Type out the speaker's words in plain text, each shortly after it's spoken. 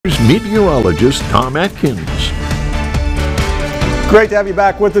Here's meteorologist Tom Atkins. Great to have you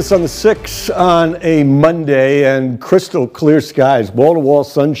back with us on the 6th on a Monday, and crystal clear skies, wall-to-wall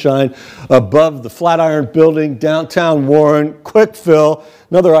sunshine above the Flatiron Building, downtown Warren, quick fill,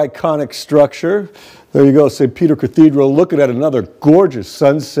 another iconic structure. There you go, St. Peter Cathedral, looking at another gorgeous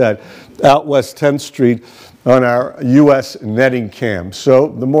sunset out West 10th Street on our U.S. netting cam. So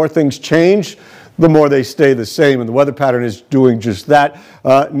the more things change, the more they stay the same, and the weather pattern is doing just that.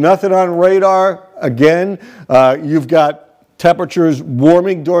 Nothing on radar. Again, you've got temperatures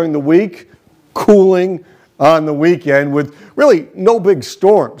warming during the week, cooling on the weekend with really no big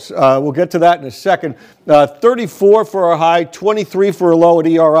storms. We'll get to that in a second. 34 for our high, 23 for a low at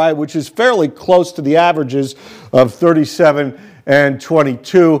ERI, which is fairly close to the averages of 37 and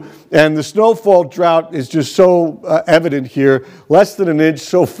 22. And the snowfall drought is just so evident here. Less than an inch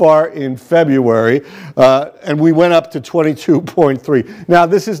so far in February, and we went up to 22.3. Now,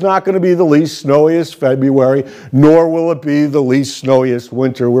 this is not going to be the least snowiest February, nor will it be the least snowiest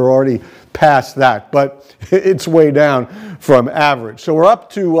winter. We're already past that, but it's way down from average. So we're up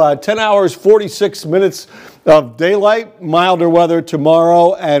to 10 hours, 46 minutes of daylight, milder weather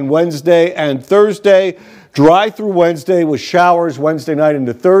tomorrow and Wednesday and Thursday. Dry through Wednesday with showers Wednesday night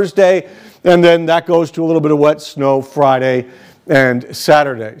into Thursday, and then that goes to a little bit of wet snow Friday and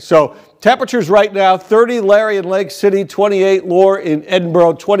Saturday. So temperatures right now, 30 Larry in Lake City, 28 Lohr in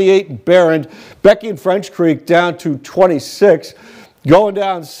Edinburgh, 28 in Barron, Becky and French Creek down to 26. Going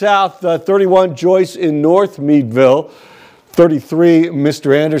down south, 31 Joyce in North Meadville, 33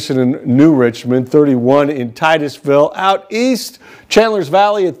 Mr. Anderson in New Richmond, 31 in Titusville. Out east, Chandler's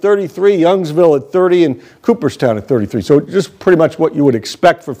Valley at 33, Youngsville at 30, and Cooperstown at 33. So just pretty much what you would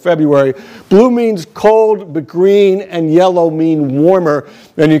expect for February. Blue means cold, but green and yellow mean warmer.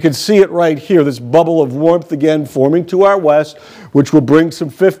 And you can see it right here, this bubble of warmth again forming to our west, which will bring some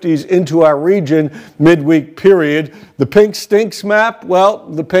 50s into our region midweek period. The pink stinks map, well,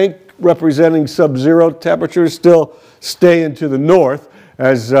 the pink representing sub-zero temperatures still staying to the north.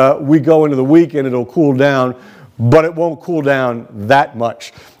 As we go into the weekend, it'll cool down, but it won't cool down that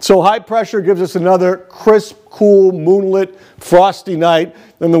much. So high pressure gives us another crisp, cool, moonlit, frosty night.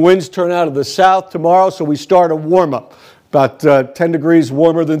 Then the winds turn out of the south tomorrow, so we start a warm-up, about 10 degrees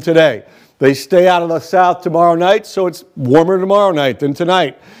warmer than today. They stay out of the south tomorrow night, so it's warmer tomorrow night than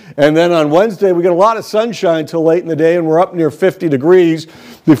tonight. And then on Wednesday, we get a lot of sunshine till late in the day, and we're up near 50 degrees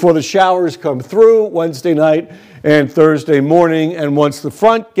before the showers come through Wednesday night and Thursday morning. And once the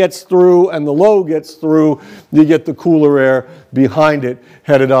front gets through and the low gets through, you get the cooler air behind it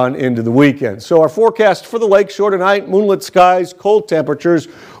headed on into the weekend. So our forecast for the lakeshore tonight, moonlit skies, cold temperatures,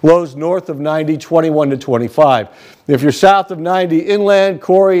 lows north of 90, 21 to 25. If you're south of 90, inland,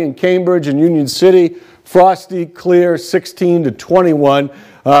 Corey and Cambridge and Union City, frosty, clear, 16 to 21.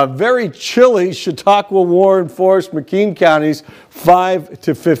 Very chilly, Chautauqua, Warren, Forest, McKean counties, 5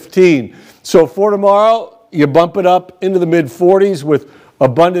 to 15. So for tomorrow, you bump it up into the mid-40s with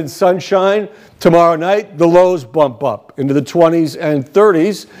abundant sunshine. Tomorrow night, the lows bump up into the 20s and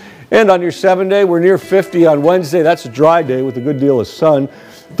 30s. And on your 7-day, we're near 50 on Wednesday. That's a dry day with a good deal of sun.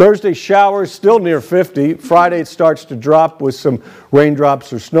 Thursday, showers still near 50. Friday, it starts to drop with some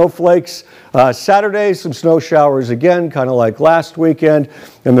raindrops or snowflakes. Saturday, some snow showers again, kind of like last weekend.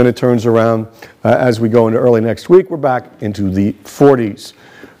 And then it turns around as we go into early next week. We're back into the 40s.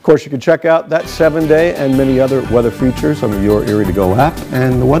 Of course, you can check out that 7-day and many other weather features on the Your Erie to Go app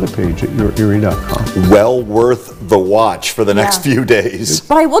and the weather page at YourErie.com. Well worth the watch for the next few days.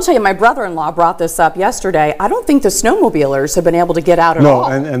 But I will tell you, my brother-in-law brought this up yesterday. I don't think the snowmobilers have been able to get out at all.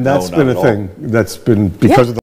 No, and that's been a thing. That's been because of the